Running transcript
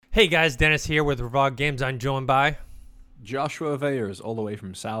Hey guys, Dennis here with Revog Games. I'm joined by Joshua Vayers, all the way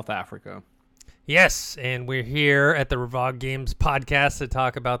from South Africa. yes, and we're here at the Revog Games podcast to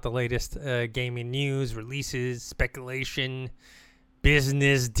talk about the latest gaming news, releases, speculation,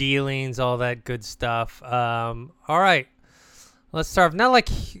 business dealings, all that good stuff. All right, let's start. Not like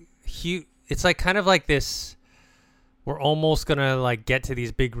it's like kind of like this. We're almost gonna like get to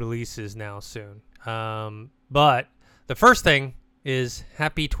these big releases now soon. But the first thing is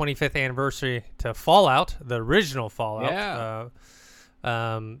happy 25th anniversary to Fallout, the original Fallout. Yeah.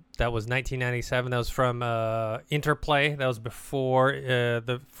 That was 1997. That was from Interplay. That was before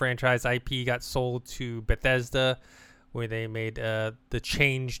the franchise IP got sold to Bethesda, where they made the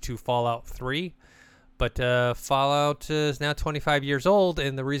change to Fallout 3. But Fallout is now 25 years old,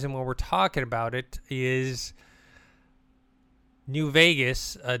 and the reason why we're talking about it is New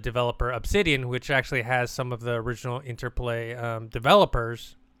Vegas developer Obsidian, which actually has some of the original Interplay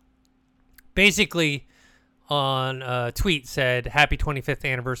developers, basically on a tweet said, "Happy 25th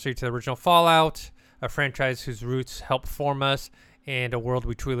anniversary to the original Fallout, a franchise whose roots helped form us and a world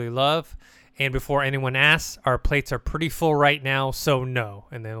we truly love. And before anyone asks, our plates are pretty full right now, so no."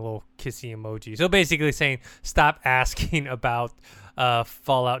 And then a little kissy emoji. So basically saying, stop asking about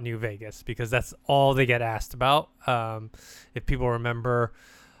Fallout New Vegas, because that's all they get asked about. If people remember,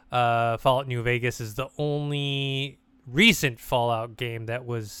 Fallout New Vegas is the only recent Fallout game that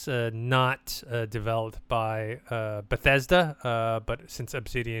was not developed by Bethesda, but since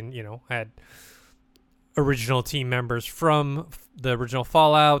Obsidian, had original team members from the original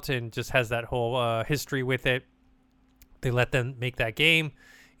Fallout and just has that whole history with it, they let them make that game.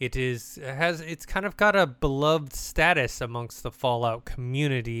 It's kind of got a beloved status amongst the Fallout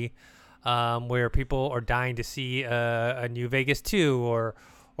community, where people are dying to see a New Vegas 2, or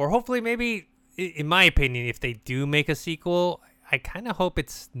hopefully maybe, in my opinion, if they do make a sequel, I kind of hope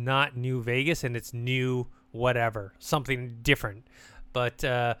it's not New Vegas and it's new whatever, something different. But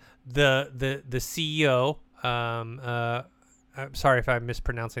the CEO, I'm sorry if I'm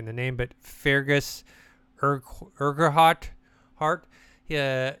mispronouncing the name, but Fergus Urquhart,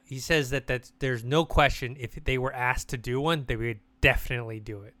 he says that there's no question if they were asked to do one, they would definitely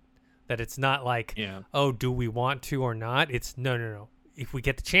do it. That it's not like, oh, do we want to or not? It's no. If we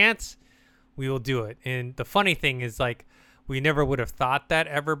get the chance, we will do it. And the funny thing is, like, we never would have thought that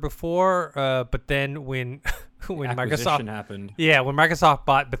ever before. But then when Microsoft happened, when Microsoft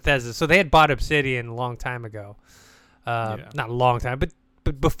bought Bethesda, so they had bought Obsidian a long time ago. Not a long time, but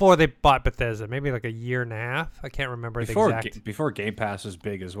before they bought Bethesda, maybe like a year and a half. I can't remember the exact. Before Game Pass was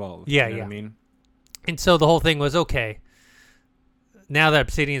big as well. Yeah, you know what I mean? And so the whole thing was, okay, now that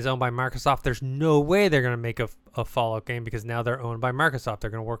Obsidian is owned by Microsoft, there's no way they're going to make a Fallout game, because now they're owned by Microsoft.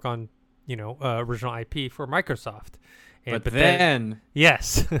 They're going to work on, original IP for Microsoft. But then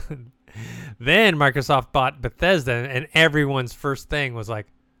yes. Then Microsoft bought Bethesda, and everyone's first thing was like,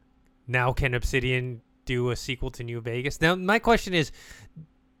 now can Obsidian do a sequel to New Vegas? Now, my question is,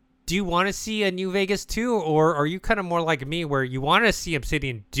 do you want to see a New Vegas 2, or are you kind of more like me, where you want to see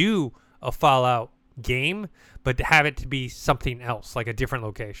Obsidian do a Fallout game, but have it to be something else, like a different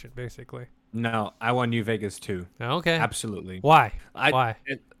location, basically? No, I want New Vegas 2. Okay. Absolutely. Why? Why?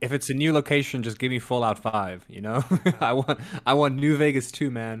 If it's a new location, just give me Fallout 5, I want New Vegas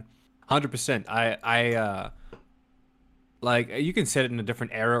 2, man. 100%. I like, you can set it in a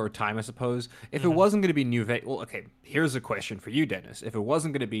different era or time, I suppose. If it wasn't going to be New Vegas, well, okay, here's a question for you, Dennis. If it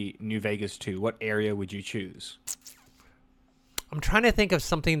wasn't going to be New Vegas 2, what area would you choose? I'm trying to think of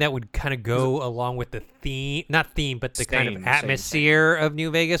something that would kind of go along with the theme, not theme, but the kind of atmosphere of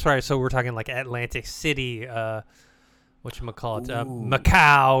New Vegas, right? So we're talking like Atlantic City, whatchamacallit,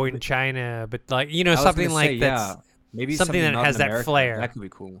 Macau in China, but like, something like that. Yeah. Maybe something that has that flair. That could be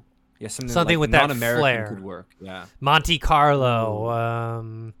cool. Yeah, something like with that flair could work. Yeah, Monte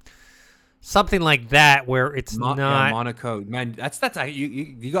Carlo, something like that, where it's not Monaco. Man, that's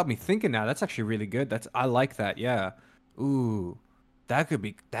you got me thinking now. That's actually really good. I like that. Yeah. Ooh, that could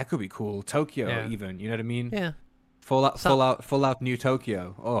be cool. Tokyo, even. You know what I mean? Yeah. Fallout New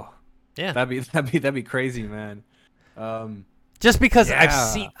Tokyo. Oh, yeah. That'd be crazy, man. Just because I've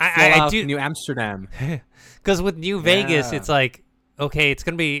seen, I do New Amsterdam. Because with New Vegas, it's like, okay, it's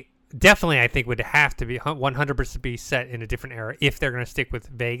gonna be. Definitely, I think would have to be 100% be set in a different era if they're going to stick with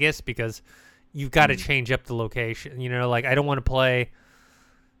Vegas, because you've got to change up the location. Like, I don't want to play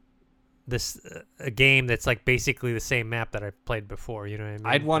a game that's like basically the same map that I've played before. You know what I mean?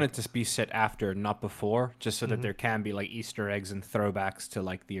 I'd want it to be set after, not before, just so that there can be like Easter eggs and throwbacks to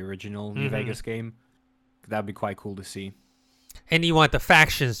like the original New Vegas game. That'd be quite cool to see. And you want the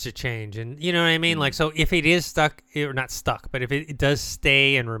factions to change, and you know what I mean. Like, so if it is stuck, or not stuck, but if it does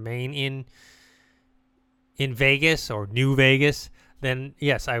stay and remain in Vegas or New Vegas, then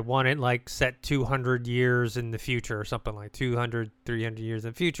yes, I want it like set 200 years in the future or something, like 200, 300 years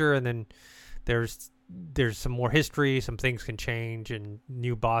in the future, and then there's some more history, some things can change, and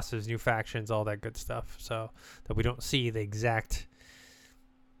new bosses, new factions, all that good stuff, so that we don't see the exact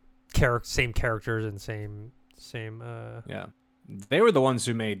same characters and same Yeah. They were the ones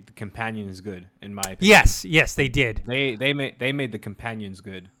who made the companions good, in my opinion. Yes, they did. They made the companions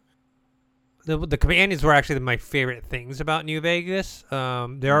good. The companions were actually my favorite things about New Vegas.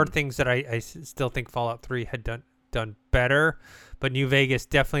 There are things that I still think Fallout 3 had done better, but New Vegas,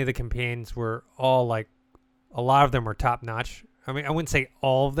 definitely the companions were all like, a lot of them were top notch. I mean, I wouldn't say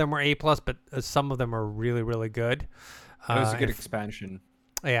all of them were A+, but some of them are really, really good. It was a good expansion.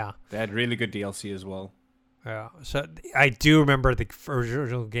 Yeah. They had really good DLC as well. Yeah, so I do remember the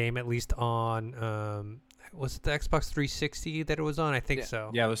original game, at least on was it the Xbox 360 that it was on? I think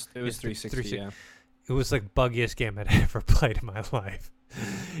so. Yeah, it was 360. Yeah, it was like buggiest game I'd ever played in my life.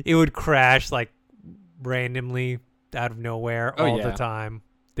 It would crash like randomly out of nowhere all the time.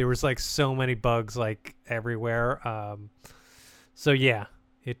 There was like so many bugs like everywhere. So yeah,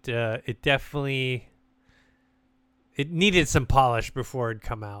 it definitely it needed some polish before it'd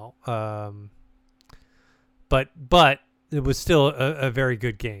come out. But it was still a very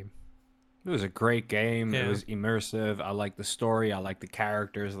good game. It was a great game. Yeah. It was immersive. I liked the story. I liked the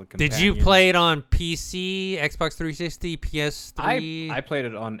characters. The companions. Did you play it on PC, Xbox 360, PS3? I played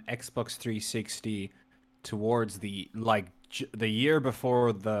it on Xbox 360 towards the year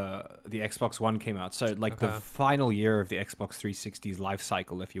before the Xbox One came out. So like the final year of the Xbox 360's life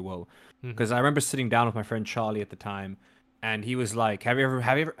cycle, if you will. Because I remember sitting down with my friend Charlie at the time. And he was like, have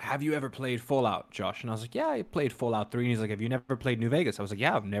you ever played Fallout, Josh? And I was like, yeah, I played Fallout 3. And he's like, have you never played New Vegas? I was like,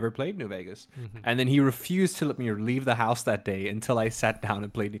 yeah, I've never played New Vegas. And then he refused to let me leave the house that day until I sat down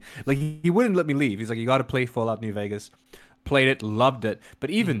and played. Like, he wouldn't let me leave. He's like, you got to play Fallout New Vegas. Played it, loved it.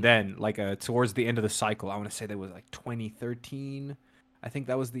 But even then, like towards the end of the cycle, I want to say that was like 2013. I think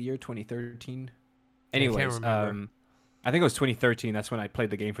that was the year 2013. Anyways, I can't remember. I think it was 2013. That's when I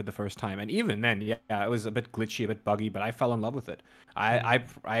played the game for the first time, and even then, yeah, it was a bit glitchy, a bit buggy, but I fell in love with it. I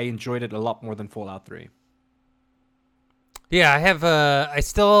enjoyed it a lot more than Fallout 3. Yeah, I have. I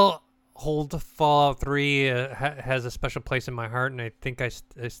still hold Fallout 3 has a special place in my heart, and I think I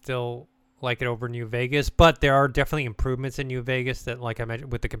still like it over New Vegas. But there are definitely improvements in New Vegas that, like I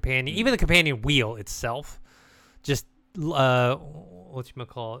mentioned, with the companion, even the companion wheel itself, just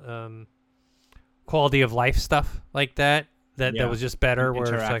quality of life stuff like that was just better. Where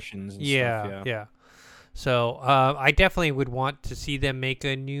interactions, it's like, yeah. So I definitely would want to see them make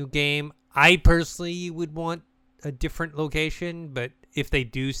a new game. I personally would want a different location, but if they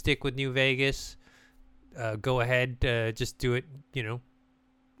do stick with New Vegas, go ahead, just do it.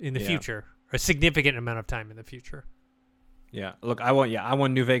 In the future, a significant amount of time in the future. Yeah, look, I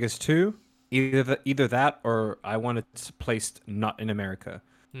want New Vegas 2. Either that, or I want it placed not in America.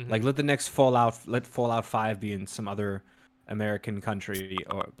 Like, let the next Fallout 5 be in some other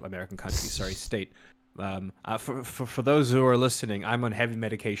state. For those who are listening, I'm on heavy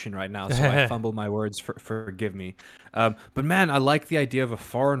medication right now, so I fumble my words. Forgive me. But man, I like the idea of a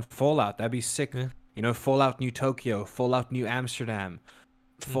foreign Fallout. That'd be sick. Yeah. Fallout New Tokyo, Fallout New Amsterdam,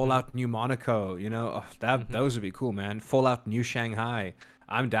 Fallout New Monaco. Those would be cool, man. Fallout New Shanghai.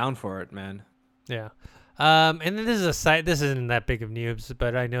 I'm down for it, man. Yeah. And then this is a site. This isn't that big of news,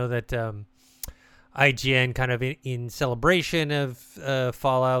 but I know that IGN, kind of in celebration of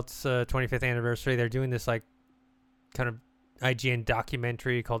Fallout's 25th anniversary, they're doing this like kind of IGN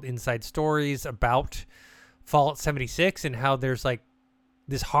documentary called Inside Stories about Fallout 76 and how there's like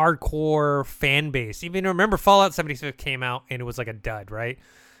this hardcore fan base. Even remember, Fallout 76 came out and it was like a dud, right?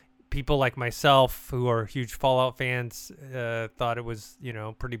 People like myself who are huge Fallout fans thought it was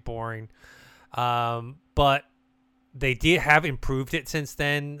pretty boring. But they did have improved it since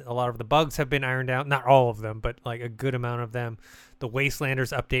then. A lot of the bugs have been ironed out. Not all of them, but like a good amount of them. The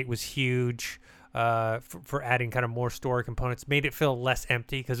Wastelanders update was huge for adding kind of more story components. Made it feel less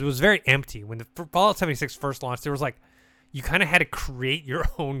empty because it was very empty. When the Fallout 76 first launched, there was like, you kind of had to create your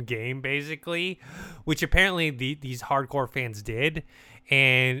own game, basically, which apparently these hardcore fans did.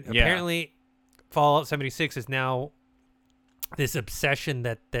 And apparently Fallout 76 is now this obsession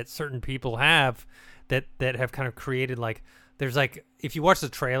that certain people have that have kind of created, like, there's like, if you watch the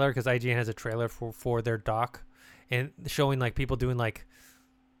trailer, because IGN has a trailer for their doc and showing like people doing like,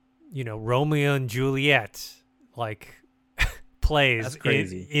 Romeo and Juliet like plays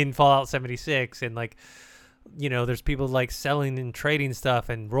in Fallout 76, and like there's people like selling and trading stuff,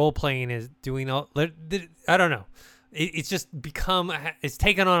 and role playing is doing all. I don't know. It's just it's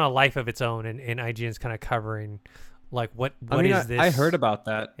taken on a life of its own, and IGN's kind of covering like what is this? I heard about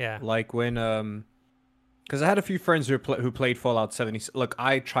that. Yeah. Like when because I had a few friends who played Fallout 70. Look,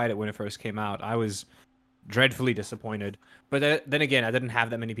 I tried it when it first came out. I was dreadfully disappointed. But then again, I didn't have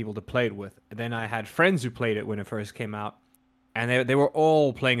that many people to play it with. And then I had friends who played it when it first came out, and they were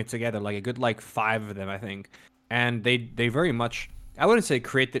all playing it together, like a good like 5 of them, I think. And they very much, I wouldn't say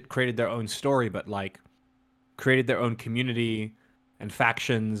created their own story, but like created their own community and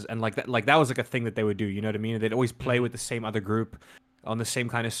factions, and like that was like a thing that they would do. You know what I mean? They'd always play with the same other group on the same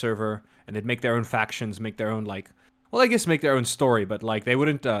kind of server, and they'd make their own factions, make their own like, well, I guess make their own story, but like they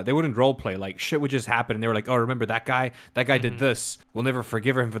wouldn't role play. Like shit would just happen, and they were like, oh, remember that guy? That guy did this. We'll never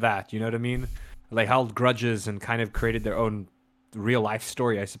forgive him for that. You know what I mean? They held grudges and kind of created their own real life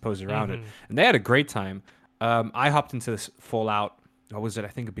story, I suppose, around it, and they had a great time. I hopped into this Fallout. What was it? I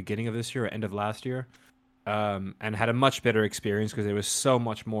think the beginning of this year or end of last year, and had a much better experience because there was so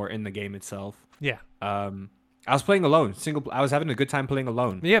much more in the game itself. Yeah. I was playing alone, I was having a good time playing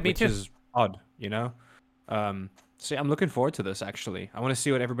alone. Yeah, me too. Which is odd, you know. So I'm looking forward to this. Actually, I want to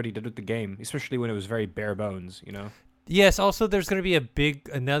see what everybody did with the game, especially when it was very bare bones, you know. Yes. Also, there's going to be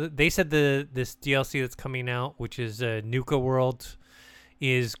another. They said this DLC that's coming out, which is Nuka World,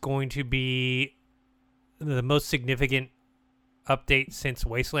 is going to be the most significant update since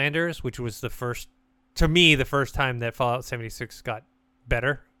Wastelanders, which was the first time that Fallout 76 got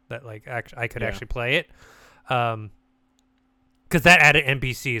better. That like I could actually play it, because that added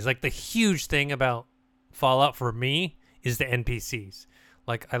NPCs. Like the huge thing about Fallout for me is the NPCs.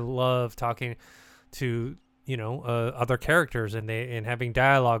 Like I love talking to other characters, and having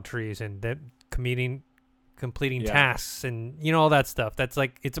dialogue trees, and them completing tasks, and all that stuff. That's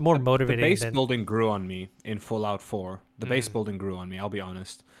like, it's more motivating. The base building grew on me in Fallout 4. The base building grew on me, I'll be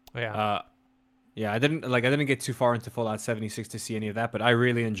honest. Yeah. I didn't get too far into Fallout 76 to see any of that, but I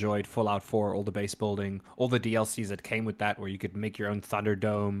really enjoyed Fallout 4, all the base building, all the DLCs that came with that, where you could make your own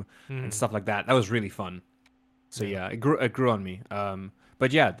Thunderdome and stuff like that. That was really fun. So yeah, it grew on me.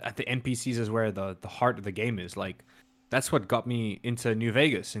 But yeah, at the NPCs is where the heart of the game is. Like, that's what got me into New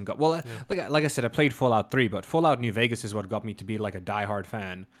Vegas, and like I said, I played Fallout 3, but Fallout New Vegas is what got me to be like a diehard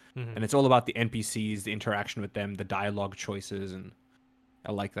fan. And it's all about the NPCs, the interaction with them, the dialogue choices, and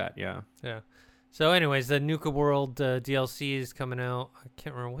I like that. Yeah. Yeah. So anyways, the Nuka World DLC is coming out. I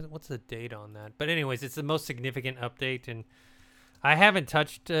can't remember what's the date on that. But anyways, it's the most significant update, and I haven't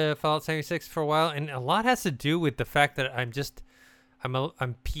touched Fallout 76 for a while, and a lot has to do with the fact that I'm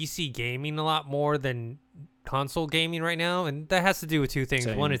PC gaming a lot more than console gaming right now, and that has to do with two things.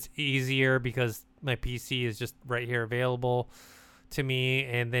 Same. One, it's easier because my PC is just right here available to me,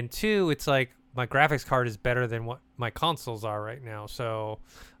 and then two, it's like my graphics card is better than what my consoles are right now. So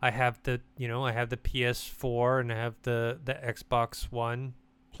I have the PS4, and I have the Xbox One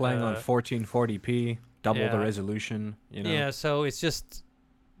playing on 1440p, double the resolution, Yeah, so it's just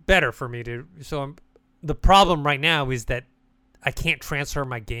better for me to. So the problem right now is that I can't transfer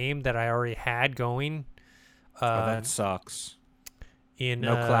my game that I already had going. That sucks.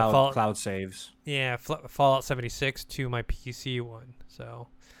 No cloud saves. Yeah, Fallout 76 to my PC one. So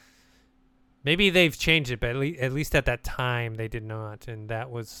maybe they've changed it, but at least at that time they did not, and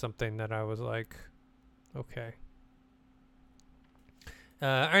that was something that I was like, okay. All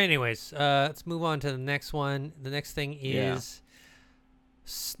right, anyways, let's move on to the next one. The next thing is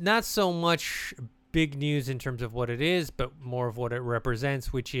not so much big news in terms of what it is, but more of what it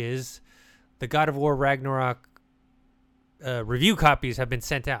represents, which is the God of War Ragnarok review copies have been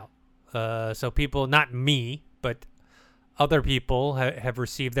sent out. So people, not me, but other people have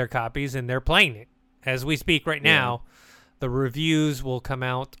received their copies, and they're playing it as we speak right now. The reviews will come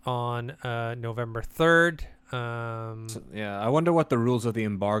out on November 3rd. I wonder what the rules of the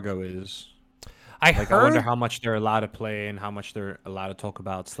embargo is. I wonder how much they're allowed to play and how much they're allowed to talk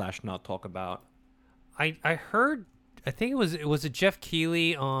about / not talk about. I heard, I think it was Jeff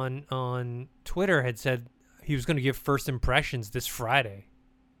Keighley on Twitter had said he was going to give first impressions this Friday.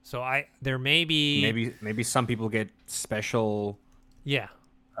 So there may be maybe some people get special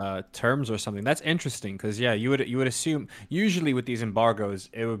terms or something. That's interesting, because you would assume usually with these embargoes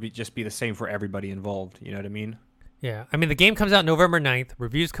it would just be the same for everybody involved. You know what I mean? Yeah, I mean the game comes out November 9th.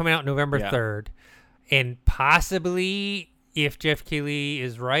 Reviews coming out November 3rd, and possibly if Jeff Keighley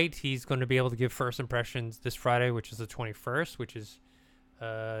is right, he's going to be able to give first impressions this Friday, which is the 21st, which is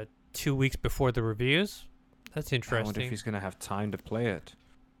 2 weeks before the reviews. That's interesting. I wonder if he's going to have time to play it,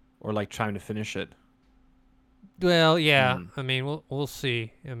 or like trying to finish it. Well, yeah. I mean, we'll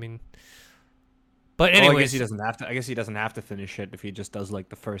see. I mean, But Well, I guess anyways, he doesn't have to. I guess he doesn't have to finish it if he just does like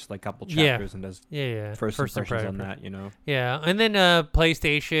the first like couple yeah, chapters and does yeah. first impressions on impression. that. You know. Yeah, and then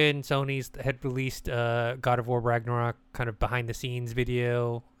PlayStation, Sony's had released God of War Ragnarok kind of behind the scenes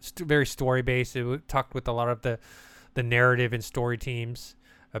video, very story based. It talked with a lot of the narrative and story teams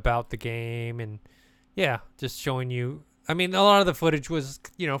about the game, and yeah, just showing you. I mean, a lot of the footage was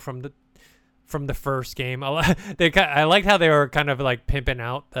from the first game. I liked how they were kind of like pimping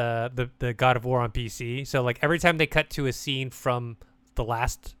out the God of War on PC. So like every time they cut to a scene from the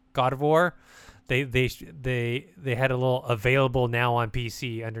last God of War, they had a little available now on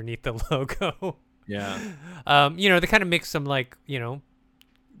PC underneath the logo. Yeah. They kind of mix some like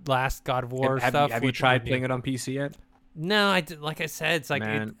last God of War stuff. Have you tried playing it on PC yet? No, like I said, it's like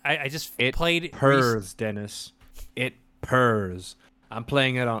Man, I just it played it. Purrs, Dennis. It purrs. I'm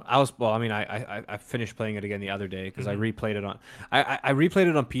playing it on. I finished playing it again the other day because I replayed it on. I replayed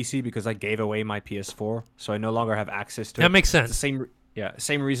it on PC because I gave away my PS4, so I no longer have access to it. That makes sense. It's the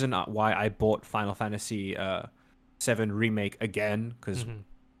same reason why I bought Final Fantasy 7 Remake again because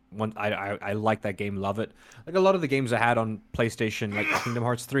I like that game, love it. Like a lot of the games I had on PlayStation, like Kingdom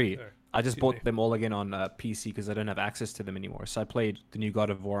Hearts 3. I just bought them all again on PC because I don't have access to them anymore. So I played the new God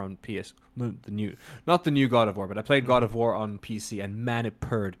of War on PS. Not the new God of War, but I played God of War on PC, and man, it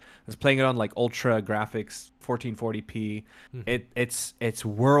purred. I was playing it on like ultra graphics, 1440p. It's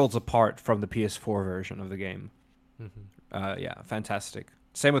worlds apart from the PS4 version of the game. Yeah, fantastic.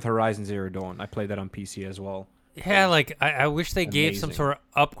 Same with Horizon Zero Dawn. I played that on PC as well. Yeah, like I wish they gave some amazing. sort of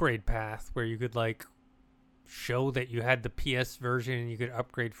upgrade path where you could like show that you had the PS version and you could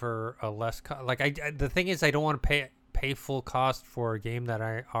upgrade for a less the thing is I don't want to pay full cost for a game that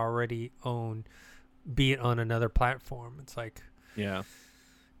I already own, be it on another platform. It's like, yeah,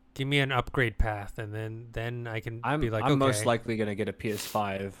 give me an upgrade path and then I can be like, I'm okay. most likely gonna get a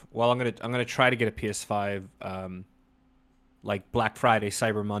PS5. Well, I'm gonna try to get a PS5 like Black Friday,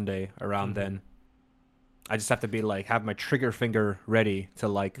 Cyber Monday around then. I just have to be like have my trigger finger ready to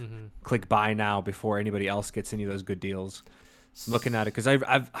like click buy now before anybody else gets any of those good deals. I'm looking at it because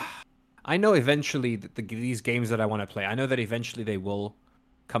I know eventually that these games that I want to play, I know that eventually they will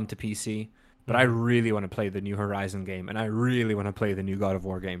come to PC, but I really want to play the new Horizon game and I really want to play the new God of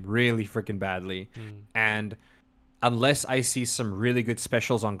War game really freaking badly. And unless I see some really good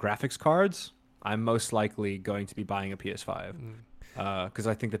specials on graphics cards, I'm most likely going to be buying a PS5. Because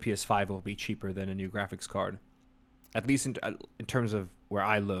I think the PS5 will be cheaper than a new graphics card. At least in terms of where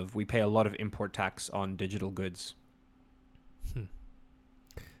I live, we pay a lot of import tax on digital goods.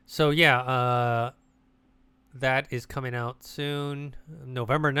 So yeah, that is coming out soon,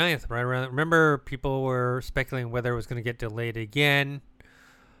 November 9th, right around. Remember, people were speculating whether it was going to get delayed again.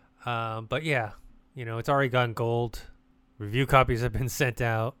 But yeah, it's already gone gold. Review copies have been sent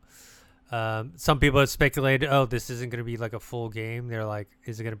out. Some people have speculated, oh, this isn't going to be like a full game. They're like,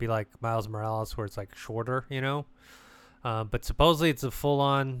 is it going to be like Miles Morales where it's like shorter, But supposedly it's a full.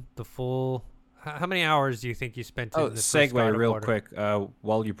 How many hours do you think you spent in this first God segue of real War? quick,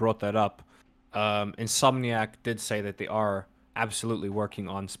 while you brought that up. Insomniac did say that they are absolutely working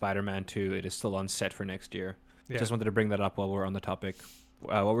on Spider-Man 2. It is still on set for next year. Yeah. Just wanted to bring that up while we're on the topic.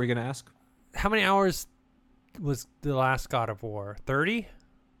 What were you going to ask? How many hours was the last God of War? 30?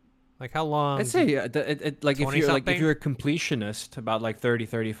 Like how long? I'd say like if 20 you're something? a completionist, about like 30,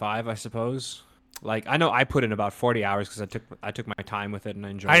 35, I suppose. Like I know I put in about 40 hours because I took my time with it and I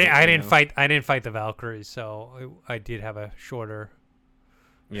enjoyed it. I didn't fight the Valkyries, so I did have a shorter.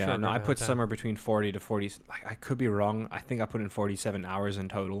 Yeah, shorter no, I amount put of time. somewhere between 40 to 40. I could be wrong. I think I put in 47 hours in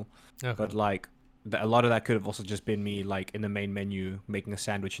total. Okay. But like a lot of that could have also just been me like in the main menu making a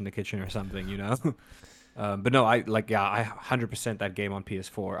sandwich in the kitchen or something, But no, I 100% that game on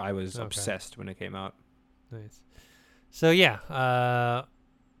PS4. I was obsessed when it came out. Nice. So yeah,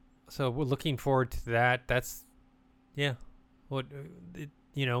 so we're looking forward to that. That's what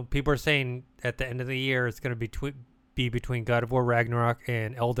people are saying at the end of the year it's going to be between God of War Ragnarok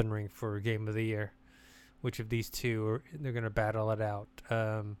and Elden Ring for Game of the Year. Which of these two they're going to battle it out.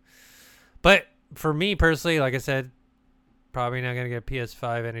 But for me personally, like I said, probably not going to get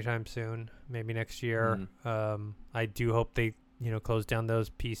PS5 anytime soon. Maybe next year. I do hope they, close down those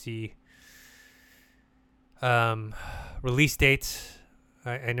PC release dates.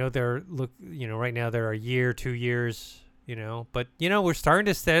 I know they're right now they're a year, 2 years, but we're starting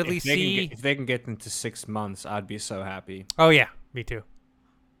to steadily see. If they can get into 6 months, I'd be so happy. Oh yeah, me too.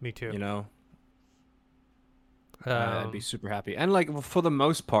 I'd be super happy. And like for the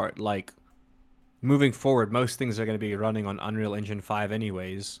most part, like moving forward, most things are going to be running on Unreal Engine 5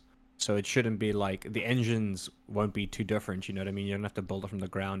 anyways. So it shouldn't be like the engines won't be too different. You know what I mean? You don't have to build it from the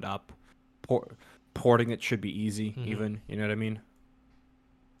ground up. porting it should be easy. Mhm. Even, you know what I mean?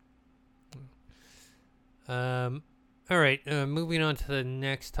 All right. Moving on to the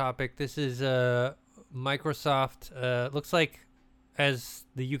next topic. This is Microsoft. Looks like as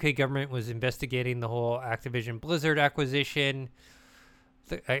the UK government was investigating the whole Activision Blizzard acquisition,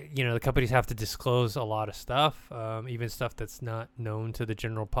 the companies have to disclose a lot of stuff, even stuff that's not known to the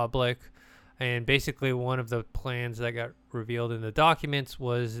general public. And basically, one of the plans that got revealed in the documents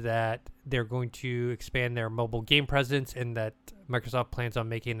was that they're going to expand their mobile game presence, and that Microsoft plans on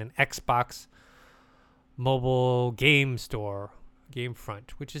making an Xbox mobile game store, game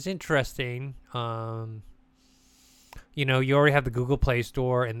front, which is interesting. You already have the Google Play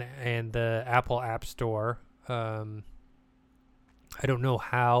Store and the Apple App Store. I don't know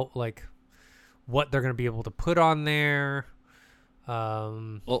what they're going to be able to put on there.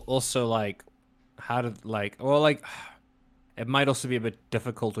 Also, like, it might also be a bit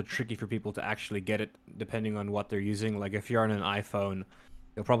difficult or tricky for people to actually get it, depending on what they're using. Like, if you're on an iPhone,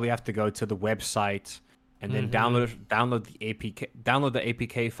 you'll probably have to go to the website and then download the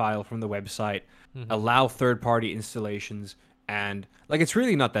APK file from the website, allow third-party installations, and it's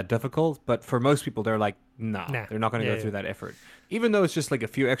really not that difficult. But for most people, they're like, nah, they're not going to go through that effort. Even though it's just like a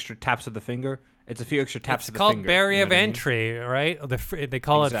few extra taps of the finger, it's a few extra taps of the finger. It's called barrier of entry, right? They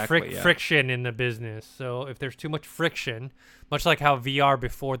call it friction in the business. So if there's too much friction, much like how VR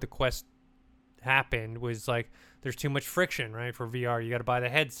before the Quest happened was like, there's too much friction, right? For VR, you got to buy the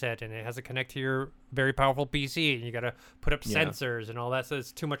headset, and it has to connect to your very powerful PC, and you got to put up sensors and all that. So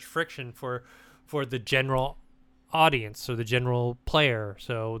it's too much friction for the general audience, so the general player.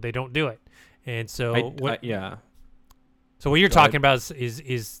 So they don't do it. And so So what you're talking about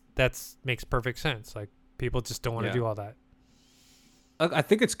is makes perfect sense. Like, people just don't want to do all that. I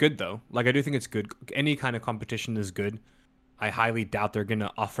think it's good though. Like, I do think it's good. Any kind of competition is good. I highly doubt they're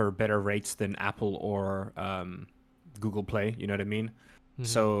gonna offer better rates than Apple or Google Play. You know what I mean? Mm-hmm.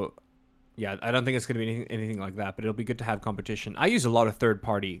 So, yeah, I don't think it's gonna be anything like that. But it'll be good to have competition. I use a lot of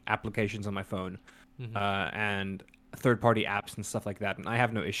third-party applications on my phone, and third-party apps and stuff like that, and I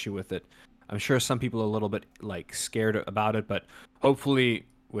have no issue with it. I'm sure some people are a little bit scared about it, but hopefully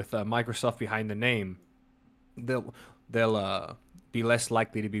with Microsoft behind the name, they'll be less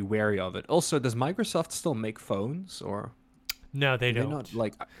likely to be wary of it. Also, does Microsoft still make phones, or? No, they don't.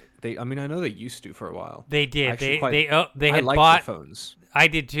 Not I mean, I know they used to for a while. They did. They had bought phones. I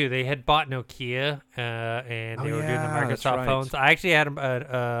did too. They had bought Nokia, and they were doing the Microsoft phones. I actually had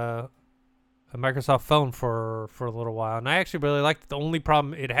a Microsoft phone for a little while, and I actually really liked it. The only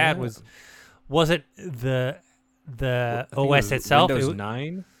problem it had wasn't the OS itself. Windows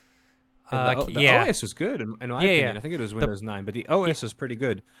 9. The OS was good in my opinion. I think it was Windows 9, but the OS was pretty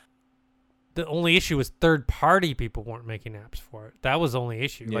good. The only issue was third-party people weren't making apps for it. That was the only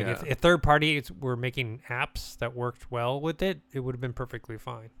issue. Yeah. Like, if third parties were making apps that worked well with it, it would have been perfectly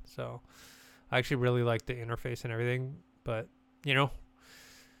fine. So I actually really liked the interface and everything. But,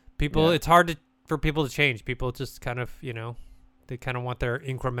 people, it's hard for people to change. People just kind of, they kind of want their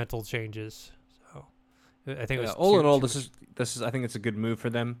incremental changes. So I think it was all in all, this is I think it's a good move for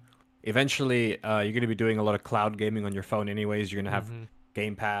them. Eventually, you're going to be doing a lot of cloud gaming on your phone anyways. You're going to have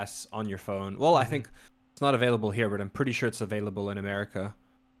Game Pass on your phone. Well, I think it's not available here, but I'm pretty sure it's available in America.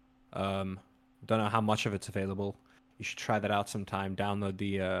 Don't know how much of it's available. You should try that out sometime. Download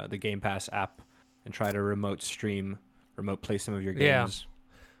the Game Pass app and try to remote play some of your games.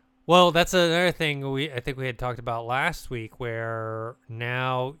 Well, that's another thing I think we had talked about last week, where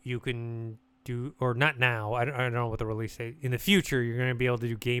now you can do, or not now, I don't know what the release date. In the future, you're going to be able to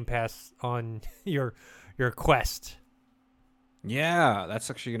do Game Pass on your Quest. Yeah, that's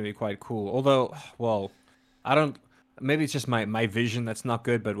actually going to be quite cool. Although, well, I don't. Maybe it's just my vision that's not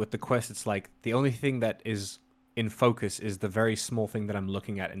good. But with the Quest, it's like the only thing that is in focus is the very small thing that I'm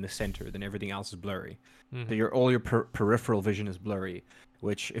looking at in the center. Then everything else is blurry. So all your peripheral vision is blurry.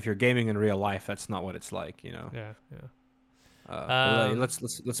 Which, if you're gaming in real life, that's not what it's like. Yeah.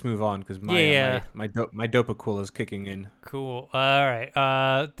 Let's move on, because my Dopa is kicking in. Cool. All right.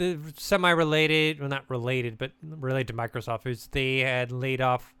 The semi-related, well, not related, but related to Microsoft, is they had laid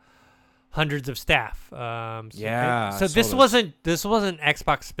off hundreds of staff. So this wasn't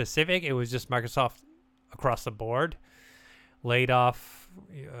Xbox specific. It was just Microsoft across the board laid off.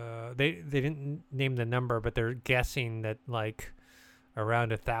 They didn't name the number, but they're guessing that around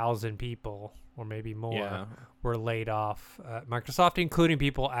 1,000 people, or maybe more, were laid off at Microsoft, including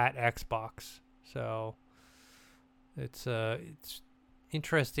people at Xbox. So it's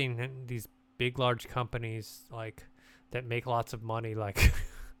interesting that these big, large companies that make lots of money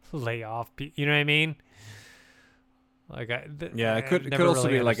lay off people. You know what I mean? It could also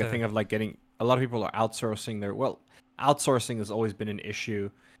be a thing of getting a lot of people are outsourcing their outsourcing has always been an issue,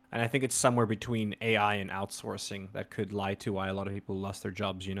 and I think it's somewhere between AI and outsourcing that could lie to why a lot of people lost their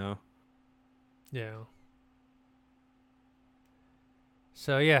jobs. Yeah.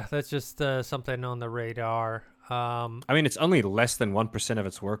 So yeah, that's just something on the radar. I mean, it's only less than 1% of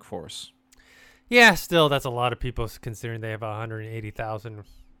its workforce. Yeah, still, that's a lot of people considering they have 180,000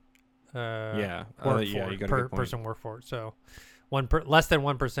 Yeah, workforce, you got a per good point. person workforce. So less than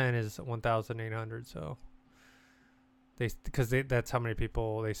 1% is 1,800. So that's how many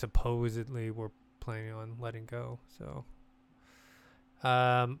people they supposedly were planning on letting go. So,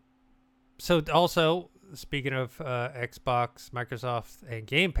 so also speaking of Xbox, Microsoft, and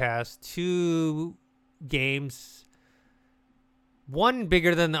Game Pass, two games, one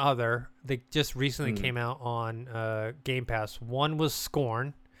bigger than the other. They just recently came out on Game Pass. One was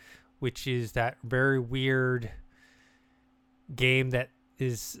Scorn, which is that very weird game that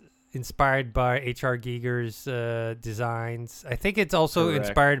is inspired by H.R. Giger's designs. I think it's also Correct.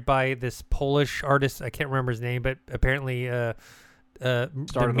 inspired by this Polish artist. I can't remember his name, but apparently Started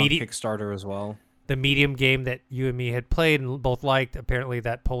on Kickstarter as well. the Medium game that you and me had played and both liked, apparently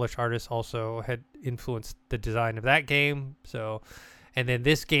that Polish artist also had influenced the design of that game. So, and then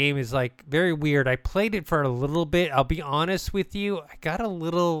this game is like very weird. I played it for a little bit. I'll be honest with you. I got a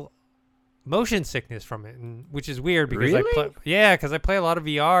little motion sickness from it, which is weird because Really? because I play a lot of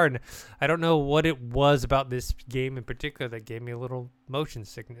VR and I don't know what it was about this game in particular that gave me a little motion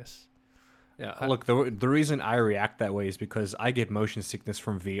sickness. Yeah, look, the reason I react that way is because I get motion sickness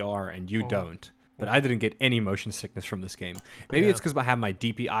from VR and you don't. But I didn't get any motion sickness from this game. Maybe it's because I have my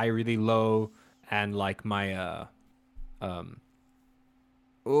DPI really low and like my I'm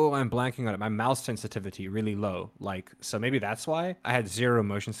blanking on it. My mouse sensitivity really low. Like, so maybe that's why I had zero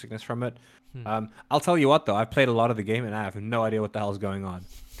motion sickness from it. I'll tell you what though, I've played a lot of the game and I have no idea what the hell is going on.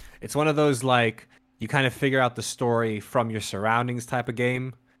 It's one of those like you kind of figure out the story from your surroundings type of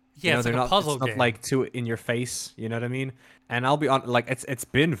game. Yeah, it's like a puzzle it's game. not like too in your face, you know what I mean? And I'll be on like it's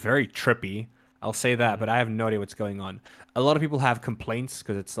been very trippy. I'll say that, but I have no idea what's going on. A lot of people have complaints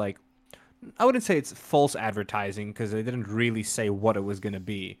because it's like I wouldn't say it's false advertising because they didn't really say what it was going to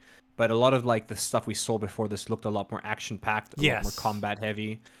be. But a lot of like the stuff we saw before this looked a lot more action packed, a lot more combat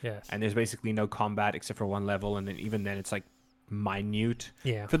heavy. Yes. And there's basically no combat except for one level, and then even then it's like minute.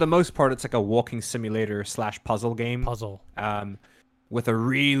 Yeah. For the most part, it's like a walking simulator / puzzle game. Puzzle. With a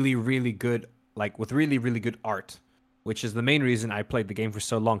really, really good really good art, which is the main reason I played the game for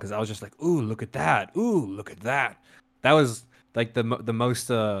so long because I was just like, ooh, look at that, ooh, look at that. That was like the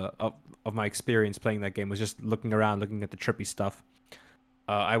most of my experience playing that game was just looking around, looking at the trippy stuff.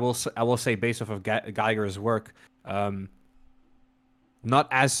 I will say based off of Geiger's work, not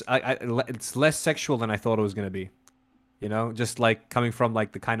as it's less sexual than I thought it was gonna be. You know, just like coming from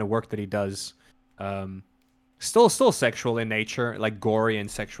like the kind of work that he does. Still sexual in nature, like gory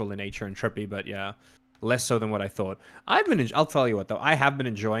and sexual in nature and trippy, but yeah, less so than what I thought. I'll tell you what though, I have been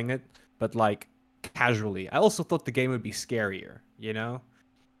enjoying it, but like casually. I also thought the game would be scarier, you know?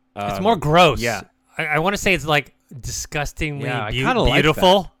 It's more gross. Yeah. I want to say it's like disgustingly Yeah, I kinda like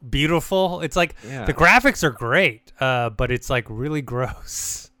beautiful. Beautiful. It's like Yeah. the graphics are great, but it's like really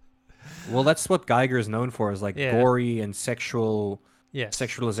gross. Well, that's what Geiger is known for, is like gory and sexual Yes.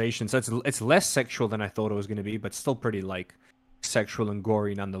 sexualization. So it's less sexual than I thought it was going to be, but still pretty like sexual and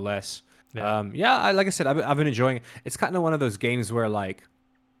gory nonetheless. Yeah. Like I said, I've been enjoying it. It's kind of one of those games where like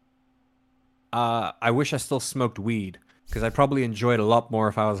I wish I still smoked weed because I probably enjoyed a lot more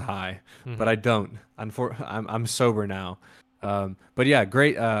if I was high, but I don't. I'm sober now. But yeah,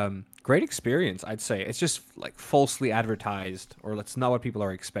 great experience, I'd say. It's just like falsely advertised, or that's not what people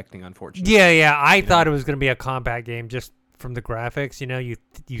are expecting, unfortunately. Yeah. I thought it was going to be a combat game just from the graphics. You know, you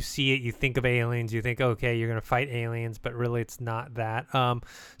see it, you think of aliens, you think, okay, you're going to fight aliens, but really it's not that.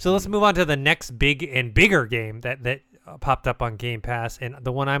 So let's move on to the next big and bigger game that popped up on Game Pass, and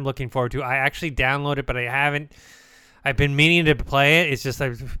the one I'm looking forward to. I actually downloaded, but I haven't. I've been meaning to play it. It's just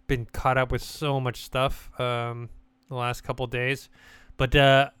I've been caught up with so much stuff the last couple days. But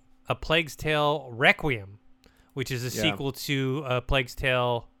A Plague's Tale Requiem, which is a sequel to Plague's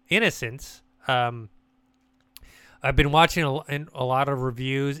Tale Innocence. I've been watching a lot of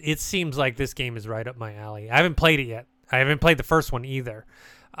reviews. It seems like this game is right up my alley. I haven't played it yet. I haven't played the first one either.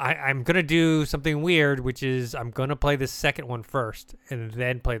 I'm going to do something weird, which is I'm going to play the second one first and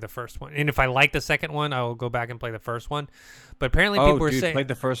then play the first one. And if I like the second one, I will go back and play the first one. But apparently people are saying... play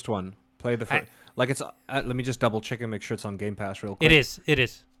the first one. Play the first... Like it's... let me just double check and make sure it's on Game Pass real quick. It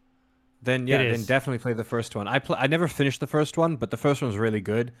is. Then then definitely play the first one. I never finished the first one, but the first one was really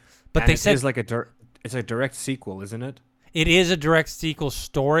good. But and they said is like it's a direct sequel, isn't it? It is a direct sequel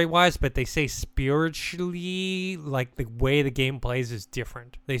story-wise, but they say spiritually, like the way the game plays is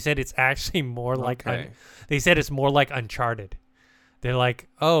different. They said it's actually more like they said it's more like Uncharted. They're like,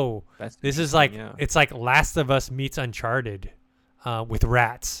 oh, this is like it's like Last of Us meets Uncharted, with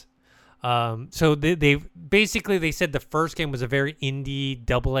rats. So they basically they said the first game was a very indie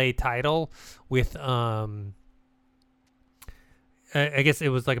AA title with I guess it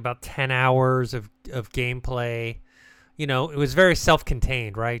was like about 10 hours of gameplay. You know, it was very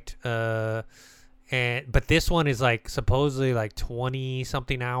self-contained, right? But this one is like supposedly like 20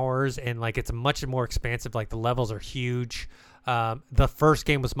 something hours, and like it's much more expansive. Like the levels are huge. The first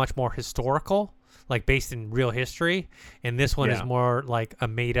game was much more historical, like based in real history, and this one is more like a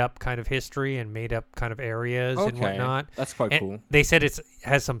made-up kind of history and made-up kind of areas and whatnot. That's quite cool. They said it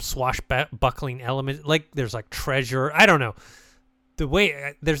has some swashbuckling elements, like there's like treasure. I don't know. The way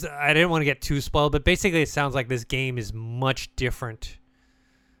I didn't want to get too spoiled, but basically it sounds like this game is much different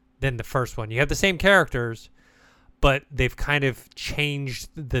than the first one. You have the same characters, but they've kind of changed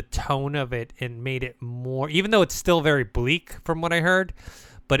the tone of it and made it more, even though it's still very bleak from what I heard,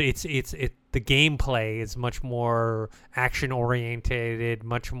 but the gameplay is much more action orientated,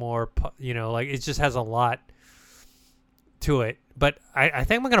 much more, you know, like it just has a lot to it. But I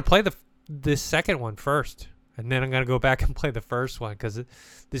think I'm going to play this second one first. And then I'm gonna go back and play the first one because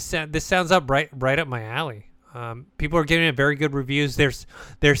this sounds up right up my alley. People are giving it very good reviews.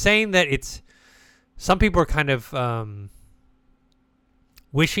 They're saying that some people are kind of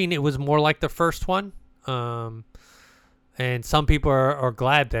wishing it was more like the first one, and some people are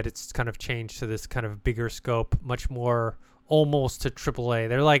glad that it's kind of changed to this kind of bigger scope, much more almost to AAA.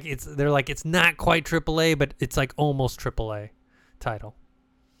 They're like it's not quite AAA, but it's like almost AAA title.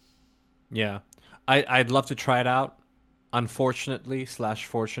 Yeah. I'd love to try it out. Unfortunately /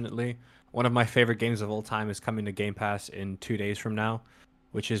 fortunately, one of my favorite games of all time is coming to Game Pass in 2 days from now,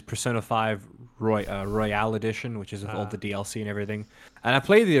 which is Persona 5 Royale Edition, which is with all the DLC and everything. And I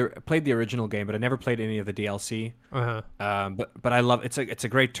played the original game, but I never played any of the DLC. But I love it's a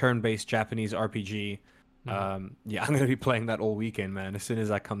great turn-based Japanese RPG. Yeah, I'm gonna be playing that all weekend, man. As soon as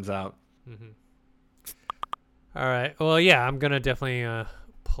that comes out. All right. Well, yeah, I'm gonna definitely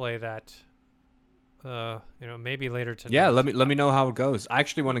play that. Maybe later tonight. Yeah, let me know how it goes. I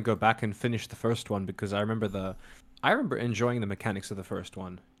actually want to go back and finish the first one because I remember enjoying the mechanics of the first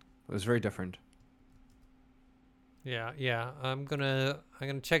one. It was very different. Yeah. I'm gonna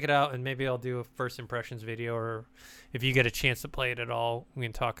check it out, and maybe I'll do a first impressions video, or if you get a chance to play it at all, we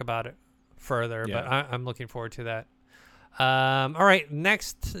can talk about it further. Yeah. But I'm looking forward to that. All right,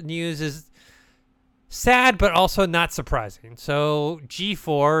 next news is sad, but also not surprising. So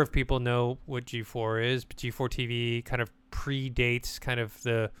G4, if people know what G4 is, G4 TV kind of predates kind of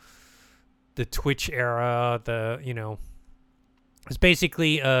the Twitch era. It's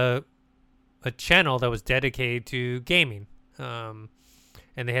basically a channel that was dedicated to gaming. And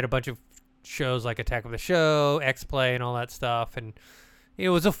they had a bunch of shows like Attack of the Show, X-Play, and all that stuff. And it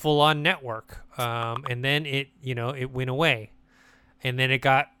was a full-on network. And then it went away. And then it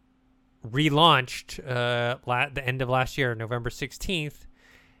got relaunched the end of last year, November 16th,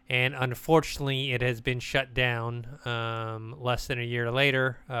 and unfortunately it has been shut down less than a year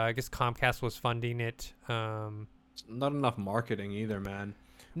later. I guess Comcast was funding it. Not enough marketing either, man.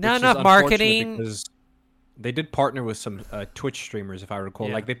 Not enough marketing. Because they did partner with some Twitch streamers, if I recall.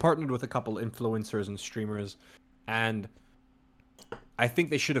 Like they partnered with a couple influencers and streamers, and I think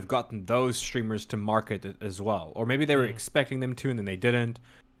they should have gotten those streamers to market it as well. Or maybe they were expecting them to, and then they didn't.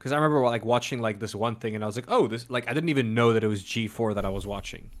 Because I remember like watching like this one thing, and I was like, oh, this, like I didn't even know that it was G4 that I was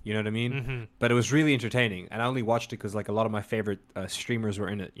watching. You know what I mean? But it was really entertaining, and I only watched it because like a lot of my favorite streamers were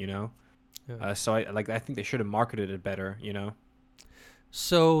in it. You know, so I think they should have marketed it better. You know.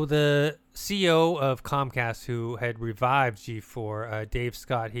 So the CEO of Comcast, who had revived G4, Dave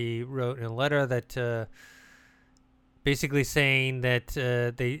Scott, he wrote in a letter that basically saying that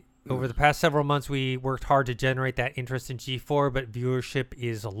they. Over the past several months, we worked hard to generate that interest in G4, but viewership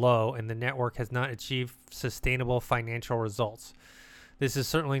is low, and the network has not achieved sustainable financial results. This is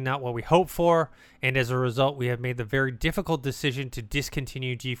certainly not what we hoped for, and as a result, we have made the very difficult decision to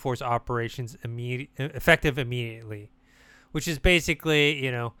discontinue G4's operations effective immediately, which is basically,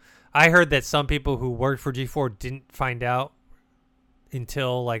 I heard that some people who worked for G4 didn't find out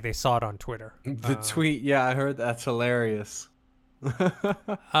until like they saw it on Twitter. The tweet, yeah, I heard that's hilarious.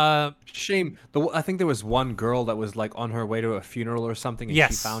 Shame. I think there was one girl that was like on her way to a funeral or something, and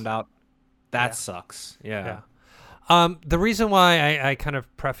she found out. That sucks. Yeah. The reason why I kind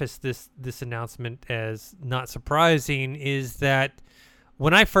of preface this announcement as not surprising is that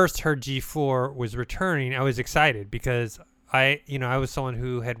when I first heard G4 was returning, I was excited because I was someone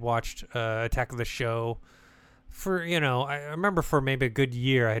who had watched Attack of the Show for, I remember for maybe a good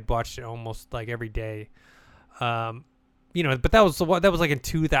year I had watched it almost like every day. But that was like in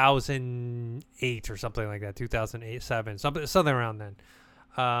 2008 or something like that, 2008, 7, something around then.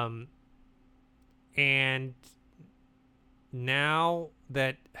 And now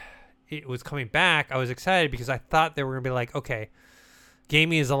that it was coming back, I was excited because I thought they were going to be like, okay,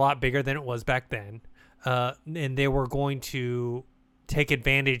 gaming is a lot bigger than it was back then. And they were going to take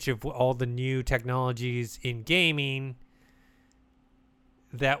advantage of all the new technologies in gaming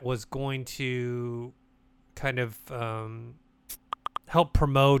that was going to kind of help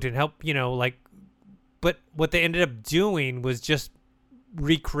promote and help, but what they ended up doing was just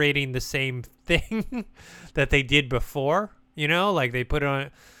recreating the same thing that they did before, like they put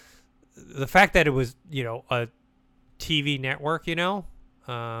on the fact that it was, a TV network,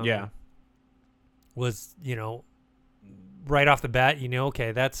 Yeah. was, right off the bat,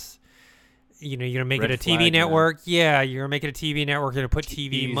 okay, that's, you're going to make Red it a flag, TV yeah. network. Yeah, you're going to make it a TV network. You're going to put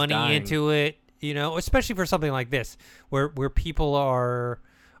TV TV's money dying. into it, especially for something like this, where people are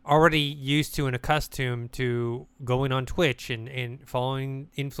already used to and accustomed to going on Twitch and following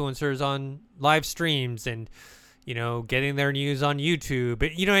influencers on live streams and, getting their news on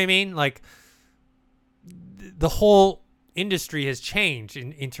YouTube. You know what I mean? Like, the whole industry has changed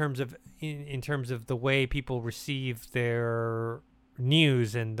in terms of the way people receive their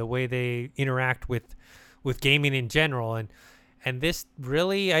news and the way they interact with gaming in general, and this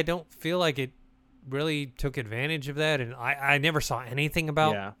really, I don't feel like it really took advantage of that. And I never saw anything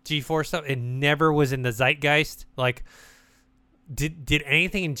about G4 stuff. It never was in the zeitgeist. Like, did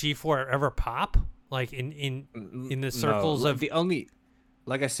anything in G4 ever pop, like in the circles of the only,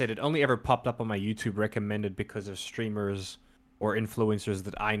 like I said, it only ever popped up on my YouTube recommended because of streamers or influencers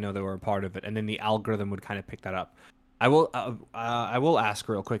that I know that were a part of it, and then the algorithm would kind of pick that up. I will ask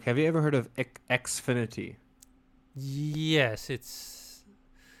real quick. Have you ever heard of Xfinity? Yes, it's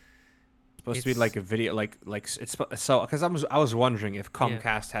supposed to be like a video, like it's so, because I was wondering if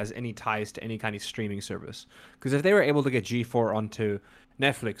Comcast has any ties to any kind of streaming service, because if they were able to get G4 onto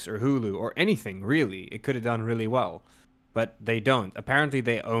Netflix or Hulu or anything, really, it could have done really well. But they don't. Apparently,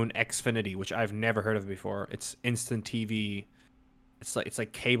 they own Xfinity, which I've never heard of before. It's instant TV. It's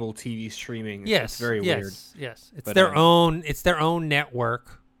like cable TV streaming. Yes, it's very weird. Yes, it's But, their own. It's their own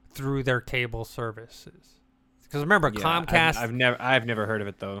network through their cable services. Because remember, Comcast. I've never heard of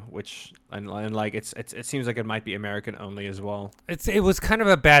it though. Which and like it seems like it might be American only as well. It was kind of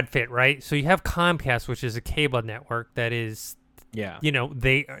a bad fit, right? So you have Comcast, which is a cable network that is. Yeah.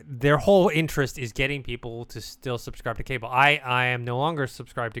 Their whole interest is getting people to still subscribe to cable. I am no longer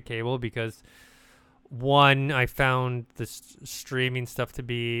subscribed to cable because, one, I found the streaming stuff to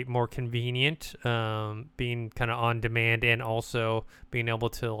be more convenient, being kind of on demand, and also being able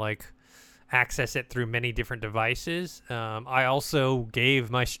to like access it through many different devices. I also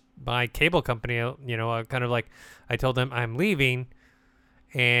gave my cable company, kind of like, I told them I'm leaving,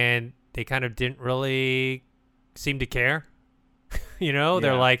 and they kind of didn't really seem to care.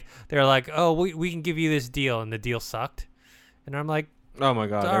 They're like, oh, we can give you this deal, and the deal sucked, and I'm like, oh my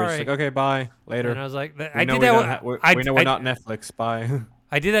god, they're just like, okay, bye, later. And I was like, we know we're not Netflix, bye.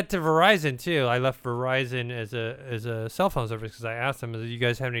 I did that to Verizon too. I left Verizon as a cell phone service because I asked them, "Do you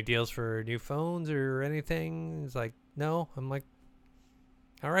guys have any deals for new phones or anything?" It's like, no. I'm like,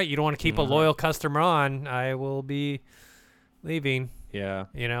 all right, you don't want to keep a loyal customer on. I will be leaving. Yeah.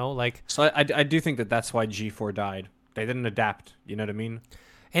 So I do think that's why G4 died. They didn't adapt. You know what I mean?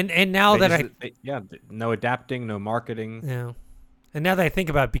 And now no adapting, no marketing. Yeah. And now that I think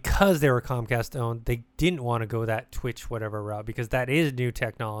about it, because they were Comcast owned, they didn't want to go that Twitch whatever route because that is new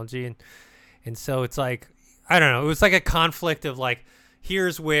technology, and so it's like, I don't know. It was like a conflict of like,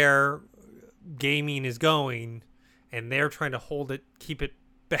 here's where gaming is going, and they're trying to keep it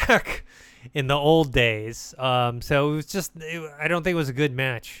back in the old days. So it was just, I don't think it was a good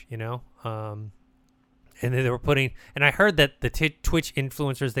match, And they were and I heard that the Twitch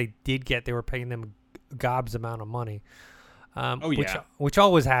influencers they did get, they were paying them gobs amount of money. Which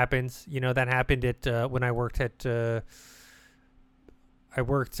always happens. That happened at when I worked at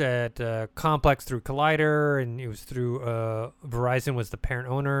Complex through Collider, and it was through Verizon was the parent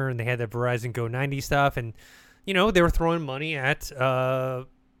owner, and they had the Verizon Go 90 stuff, and they were throwing money at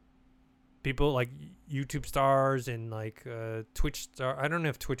people like YouTube stars and like Twitch star. I don't know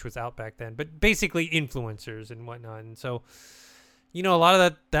if Twitch was out back then, but basically influencers and whatnot. And so, you know, a lot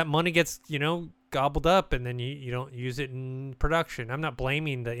of that money gets, you know, gobbled up, and then you don't use it in production. I'm not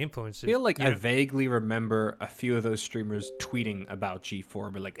blaming the I influencers. feel like You I know, vaguely remember a few of those streamers tweeting about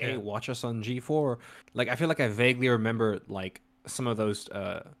G4, but like, hey, yeah. watch us on G4. Like, I feel like I vaguely remember like some of those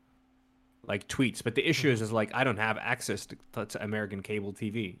like tweets, but the issue Hmm. is like I don't have access to American cable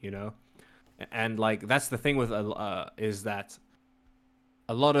TV, you know, and like that's the thing with is that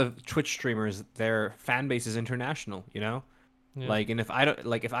a lot of Twitch streamers, their fan base is international, you know. Yeah. Like, and if I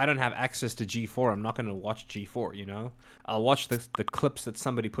don't have access to G4, I'm not gonna watch G4, you know. I'll watch the clips that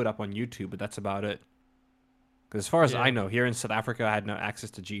somebody put up on YouTube, but that's about it. Because as far as I Yeah. know, here in South Africa, I had no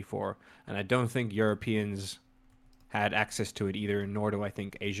access to G4, and I don't think Europeans had access to it either, nor do I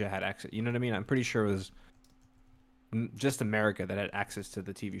think Asia had access. You know what I mean? I'm pretty sure it was just America that had access to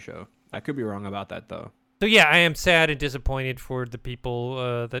the TV show. I could be wrong about that though. So yeah, I am sad and disappointed for the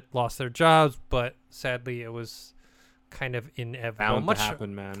people that lost their jobs, but sadly, it was kind of inevitable. Bound to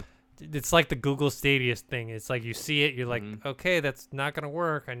happen, man. It's like the Google Stadia thing. It's like you see it, you're like, Mhm. okay, that's not gonna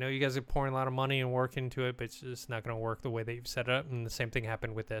work. I know you guys are pouring a lot of money and work into it, but it's just not gonna work the way that you've set it up. And the same thing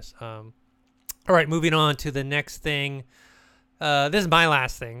happened with this. All right, moving on to the next thing. This is my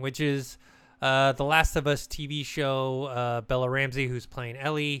last thing, which is the Last of Us TV show. Bella Ramsey, who's playing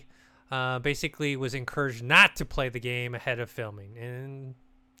Ellie, basically was encouraged not to play the game ahead of filming, and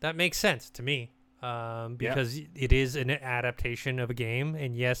that makes sense to me. Because it is an adaptation of a game,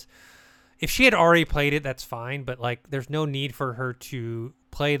 and yes, if she had already played it, that's fine. But like, there's no need for her to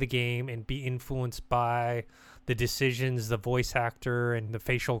play the game and be influenced by the decisions the voice actor and the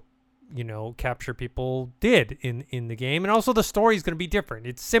facial, you know, capture people did in the game. And also, the story is going to be different.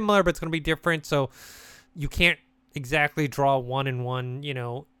 It's similar, but it's going to be different. So you can't exactly draw one-in-one, you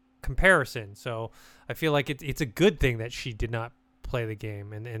know, comparison. So I feel like it's a good thing that she did not play the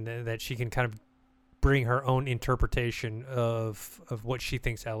game, and that she can kind of bring her own interpretation of what she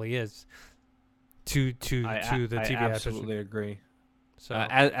thinks Ellie is to the I TV adaptation. absolutely agree. So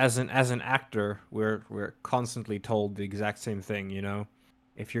As an actor, we're constantly told the exact same thing. You know,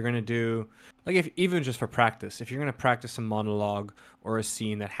 if you're gonna do like if even just for practice, if you're gonna practice a monologue or a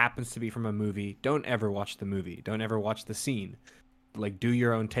scene that happens to be from a movie, don't ever watch the movie. Don't ever watch the scene. Like, do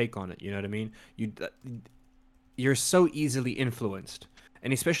your own take on it. You know what I mean? You're so easily influenced,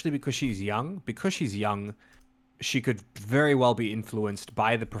 and especially because she's young. Because she's young, she could very well be influenced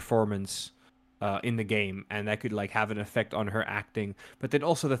by the performance in the game, and that could like have an effect on her acting. But then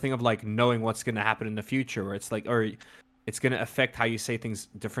also the thing of like knowing what's going to happen in the future, where it's like, or it's going to affect how you say things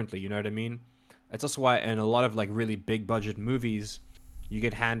differently. You know what I mean? It's also why in a lot of like really big budget movies, you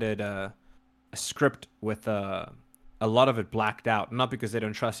get handed a script with a lot of it blacked out. Not because they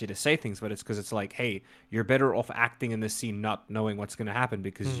don't trust you to say things, but it's because it's like, hey, you're better off acting in this scene not knowing what's going to happen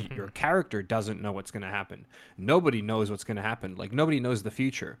because your character doesn't know what's going to happen. Nobody knows what's going to happen. Like, nobody knows the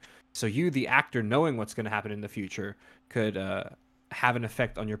future. So you, the actor, knowing what's going to happen in the future could have an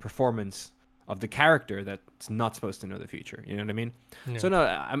effect on your performance of the character that's not supposed to know the future. You know what I mean? yeah. So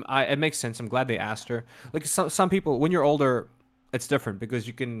no, it makes sense. I'm glad they asked her. Like some people, when you're older, it's different because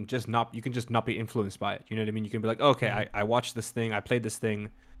you can just not be influenced by it. You know what I mean? You can be like, okay, I watched this thing, I played this thing.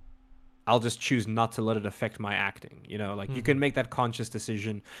 I'll just choose not to let it affect my acting. You know, like you can make that conscious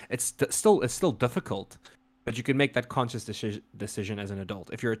decision. It's still difficult, but you can make that conscious decision as an adult.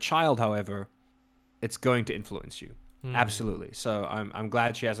 If you're a child, however, it's going to influence you. Absolutely. So I'm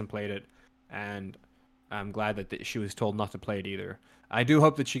glad she hasn't played it, and I'm glad that she was told not to play it either. I do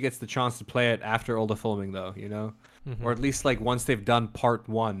hope that she gets the chance to play it after all the filming, though. You know, or at least like once they've done part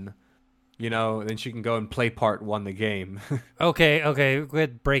one, you know, then she can go and play part one the game. Okay.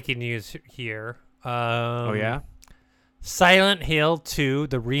 Good breaking news here. Oh yeah. Silent Hill 2,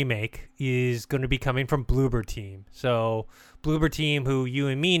 the remake, is going to be coming from Bloober Team. So Bloober Team, who you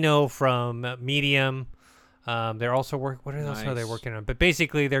and me know from Medium, they're also what else are they Nice. working on? But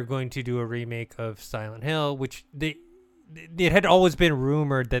basically, they're going to do a remake of Silent Hill, which it had always been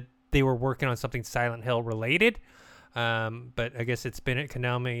rumored that they were working on something Silent Hill related. But I guess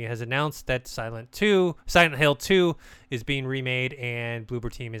Konami has announced that Silent Hill 2 is being remade, and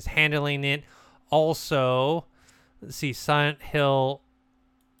Bloober Team is handling it. Also, let's see, Silent Hill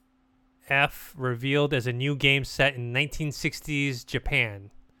F revealed as a new game set in 1960s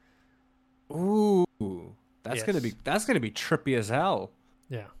Japan. Ooh, that's Yes. gonna be trippy as hell.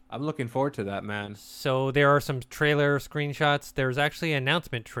 Yeah. I'm looking forward to that, man. So there are some trailer screenshots. There's actually an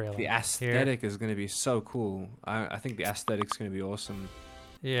announcement trailer. The here. aesthetic is gonna be so cool. I think the aesthetic's gonna be awesome.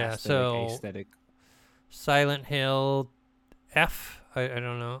 Yeah. Aesthetic. Silent Hill F. I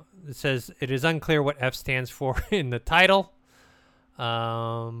don't know. It says it is unclear what F stands for in the title.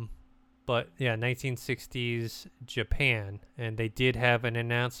 But but yeah, 1960s Japan, and they did have an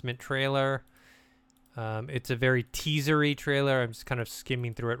announcement trailer. It's a very teasery trailer. I'm just kind of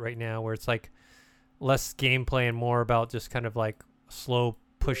skimming through it right now, where it's like less gameplay and more about just kind of like slow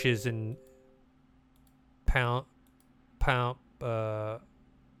pushes and pound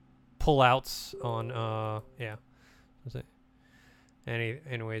pull outs on yeah. Was it?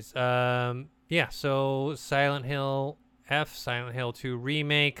 Anyways, yeah. So Silent Hill F, Silent Hill 2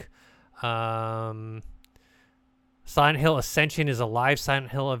 remake. Silent Hill Ascension is a live Silent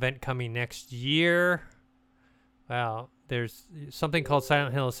Hill event coming next year. Wow, there's something called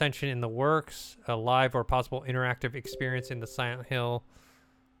Silent Hill Ascension in the works, a live or possible interactive experience in the Silent Hill.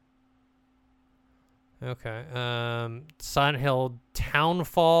 Okay. Silent Hill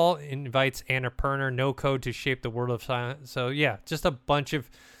Townfall invites Annapurna No Code to shape the world of Silent. So yeah, just a bunch of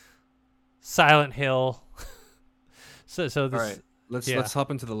Silent Hill. so this. All right. Let's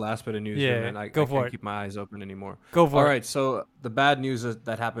hop into the last bit of news. Yeah, here, man. I can't keep my eyes open anymore. Go for it. All right, so the bad news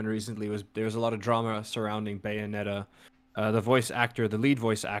that happened recently was there was a lot of drama surrounding Bayonetta. The lead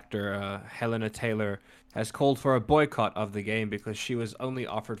voice actor, Helena Taylor, has called for a boycott of the game because she was only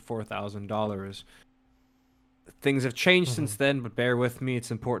offered $4,000. Things have changed since then, but bear with me.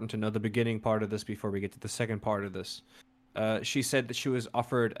 It's important to know the beginning part of this before we get to the second part of this. She said that she was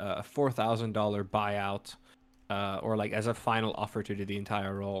offered a $4,000 buyout. Or like as a final offer to do the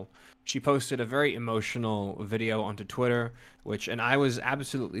entire role. She posted a very emotional video onto Twitter, and I was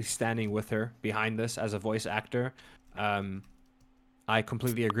absolutely standing with her behind this as a voice actor. I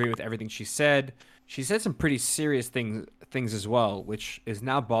completely agree with everything she said. She said some pretty serious things as well, which is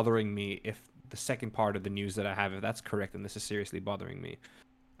now bothering me if the second part of the news that I have, if that's correct, and this is seriously bothering me.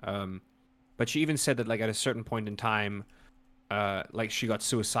 But she even said that like at a certain point in time, like she got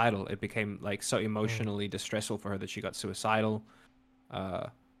suicidal. It became like so emotionally distressful for her that she got suicidal.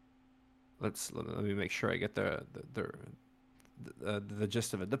 Let me make sure I get the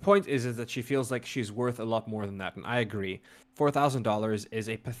gist of it. The point is that she feels like she's worth a lot more than that, and I agree. $4,000 is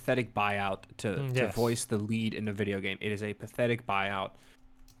a pathetic buyout to voice the lead in a video game. It is a pathetic buyout.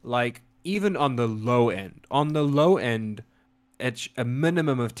 Like even on the low end, it's a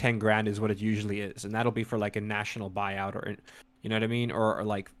minimum of 10 grand is what it usually is, and that'll be for like a national buyout, or you know what I mean, or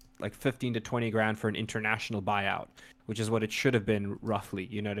like 15 to 20 grand for an international buyout, which is what it should have been roughly,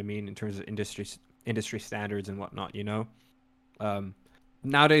 you know what I mean, in terms of industry standards and whatnot, you know.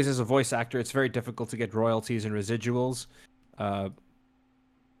 Nowadays as a voice actor, it's very difficult to get royalties and residuals,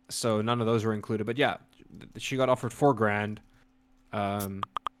 so none of those were included. But yeah, she got offered 4 grand.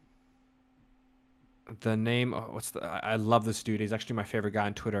 The name, I love this dude. He's actually my favorite guy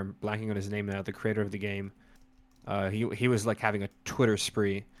on Twitter. I'm blanking on his name now. The creator of the game. He was like having a Twitter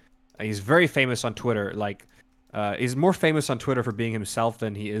spree. He's very famous on Twitter. Like, he's more famous on Twitter for being himself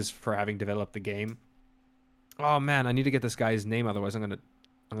than he is for having developed the game. Oh man, I need to get this guy's name. Otherwise, I'm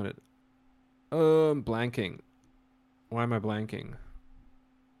blanking. Why am I blanking?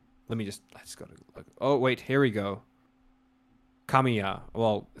 Let's go to. Oh wait, here we go. Kamiya.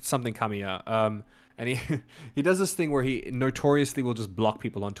 Well, it's something Kamiya. And he does this thing where he notoriously will just block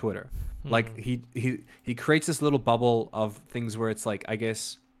people on Twitter. Like he creates this little bubble of things where it's like, I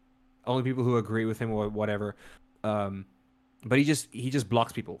guess only people who agree with him or whatever. But he just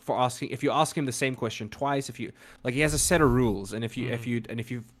blocks people for asking. If you ask him the same question twice, he has a set of rules, and if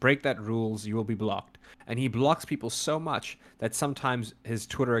you break that rules, you will be blocked. And he blocks people so much that sometimes his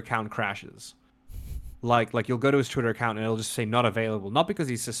Twitter account crashes. Like you'll go to his Twitter account and it'll just say not available, not because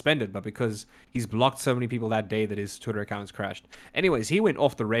he's suspended, but because he's blocked so many people that day that his Twitter account has crashed. Anyways, he went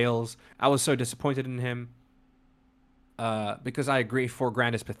off the rails. I was so disappointed in him. Because I agree, 4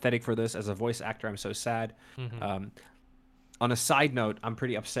 grand is pathetic for this. As a voice actor, I'm so sad. On a side note, I'm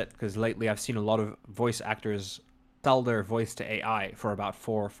pretty upset because lately I've seen a lot of voice actors sell their voice to AI for about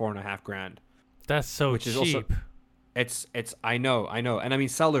 4.5 grand. That's so cheap. Is also, I know, and I mean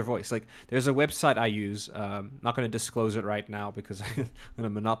sell their voice. Like there's a website I use. Not going to disclose it right now because I'm going to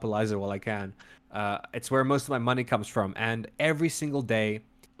monopolize it while I can. It's where most of my money comes from, and every single day,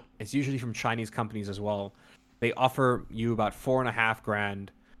 it's usually from Chinese companies as well. They offer you about 4.5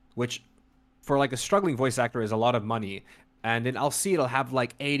 grand, which for like a struggling voice actor is a lot of money. And then I'll see it'll have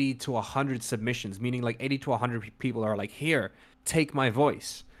like 80 to 100 submissions, meaning like 80 to 100 people are like, here, take my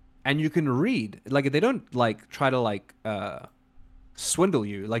voice. And you can read, like they don't like try to like swindle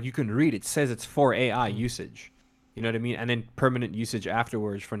you. Like you can read, it says it's for AI usage. You know what I mean? And then permanent usage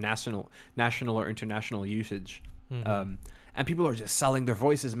afterwards for national or international usage. And people are just selling their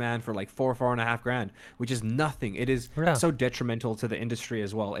voices, man, for like 4.5 grand, which is nothing. It is so detrimental to the industry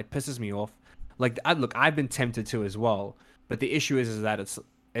as well. It pisses me off. Like, I've been tempted to as well, but the issue is that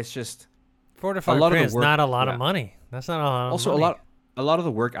it's just 4 to a 5 lot of grand the is work, not a lot yeah. of money. That's not a lot of Also, money. a lot of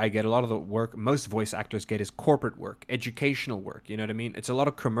the work I get, a lot of the work most voice actors get is corporate work, educational work. You know what I mean? It's a lot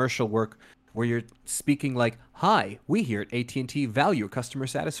of commercial work where you're speaking like, "Hi, we here at AT&T value customer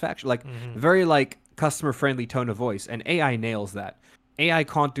satisfaction," like very like customer friendly tone of voice, and AI nails that. AI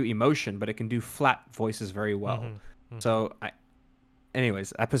can't do emotion, but it can do flat voices very well. So,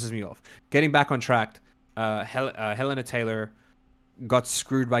 anyways, that pisses me off. Getting back on track, Helena Taylor got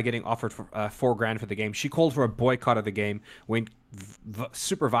screwed by getting offered for $4 grand for the game. She called for a boycott of the game. Went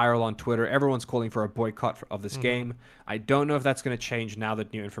super viral on Twitter. Everyone's calling for a boycott of this game. I don't know if that's going to change now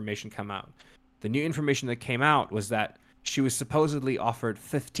that new information come out. The new information that came out was that she was supposedly offered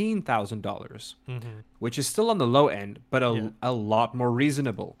 $15,000, which is still on the low end, but a lot more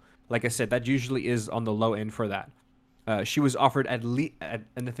reasonable. Like I said, that usually is on the low end for that. She was offered at least,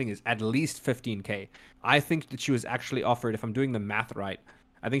 and the thing is, at least 15K. I think that she was actually offered, if I'm doing the math right,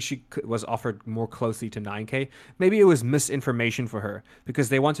 I think she was offered more closely to 9K. Maybe it was misinformation for her because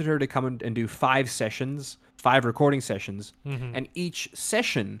they wanted her to come and do 5 recording sessions, and each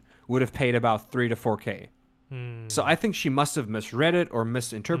session would have paid about 3 to 4K. So I think she must have misread it or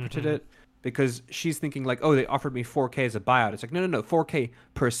misinterpreted it because she's thinking like, oh, they offered me 4K as a buyout. It's like, no, 4K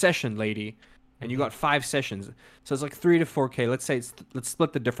per session, lady. And you got 5 sessions, so it's like 3 to 4K. Let's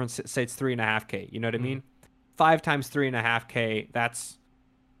split the difference. Say it's 3.5K. You know what I mean? 5 times 3.5K. That's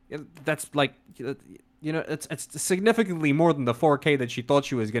like, you know, it's significantly more than the 4K that she thought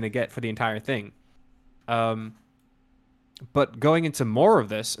she was gonna get for the entire thing. But going into more of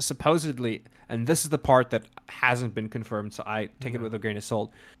this, supposedly, and this is the part that hasn't been confirmed, so I take it with a grain of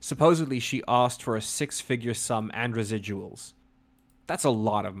salt. Supposedly, she asked for a 6-figure sum and residuals. That's a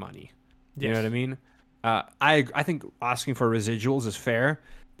lot of money. You know what I mean? I think asking for residuals is fair,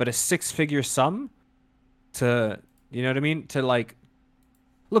 but a 6-figure sum to, you know what I mean? To like,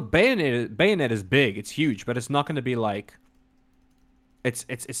 look, Bayonet is big, it's huge, but it's not going to be like, it's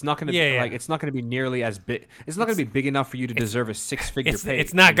not going to be like, it's not going to be nearly as big. It's not going to be big enough for you to deserve a 6-figure pay.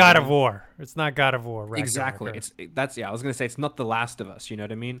 It's not God of War. It's not God of War. Ragnarok. Exactly. I was going to say it's not The Last of Us. You know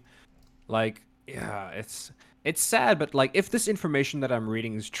what I mean? Like, yeah, it's sad, but like if this information that I'm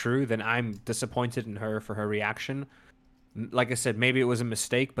reading is true, then I'm disappointed in her for her reaction. Like I said, maybe it was a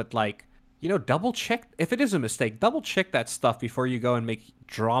mistake, but like, you know, double check if it is a mistake. Double check that stuff before you go and make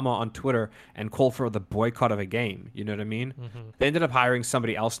drama on Twitter and call for the boycott of a game. You know what I mean? They ended up hiring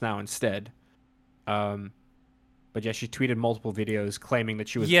somebody else now instead. But yeah, she tweeted multiple videos claiming that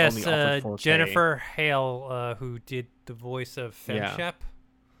she was only offered 4K. Jennifer Hale, who did the voice of FemShep,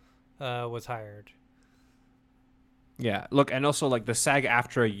 was hired. Yeah, look, and also like the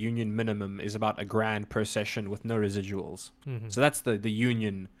SAG-AFTRA union minimum is about $1,000 per session with no residuals. So that's the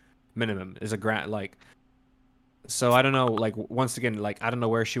union minimum is $1,000. Like, so I don't know. Like once again, like I don't know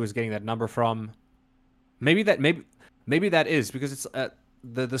where she was getting that number from. Maybe that is because it's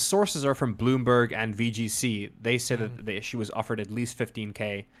the sources are from Bloomberg and VGC. They said that she was offered at least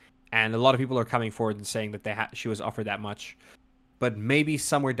 15K, and a lot of people are coming forward and saying that she was offered that much. But maybe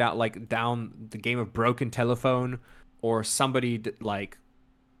somewhere down the game of Broken Telephone. Or somebody like,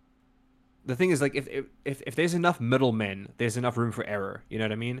 the thing is like if there's enough middlemen, there's enough room for error. You know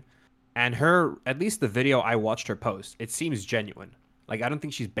what I mean? And her, at least the video I watched her post, it seems genuine. Like I don't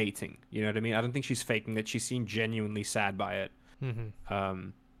think she's baiting. You know what I mean? I don't think she's faking it. She seemed genuinely sad by it.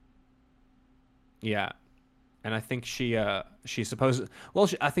 Yeah, and I think she's supposed. Well,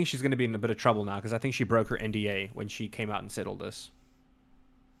 I think she's going to be in a bit of trouble now because I think she broke her NDA when she came out and said all this,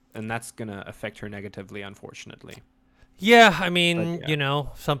 and that's going to affect her negatively, unfortunately. Yeah, I mean, you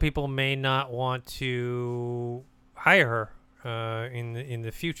know, some people may not want to hire her in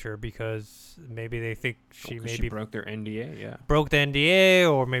the future because maybe they think she broke their NDA, broke the NDA,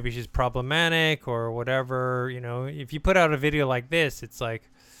 or maybe she's problematic or whatever. You know, if you put out a video like this, it's like,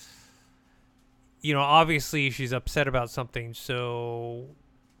 you know, obviously she's upset about something, so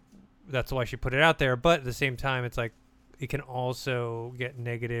that's why she put it out there. But at the same time, it's like it can also get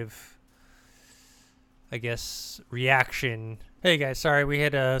negative, I guess, reaction. Hey guys, sorry, we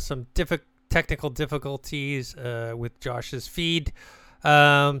had some technical difficulties with Josh's feed.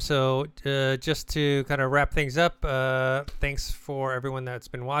 So just to kind of wrap things up, thanks for everyone that's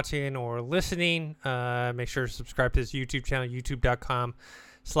been watching or listening. Make sure to subscribe to this YouTube channel,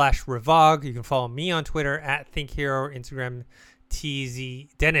 youtube.com/Revog. You can follow me on Twitter @ThinkHero, Instagram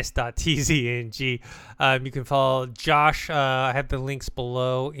Dennis.tzng. You can follow Josh. I have the links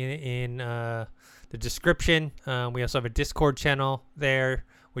below in the description. We also have a Discord channel there,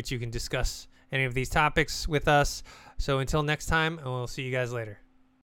 which you can discuss any of these topics with us. So until next time, we'll see you guys later.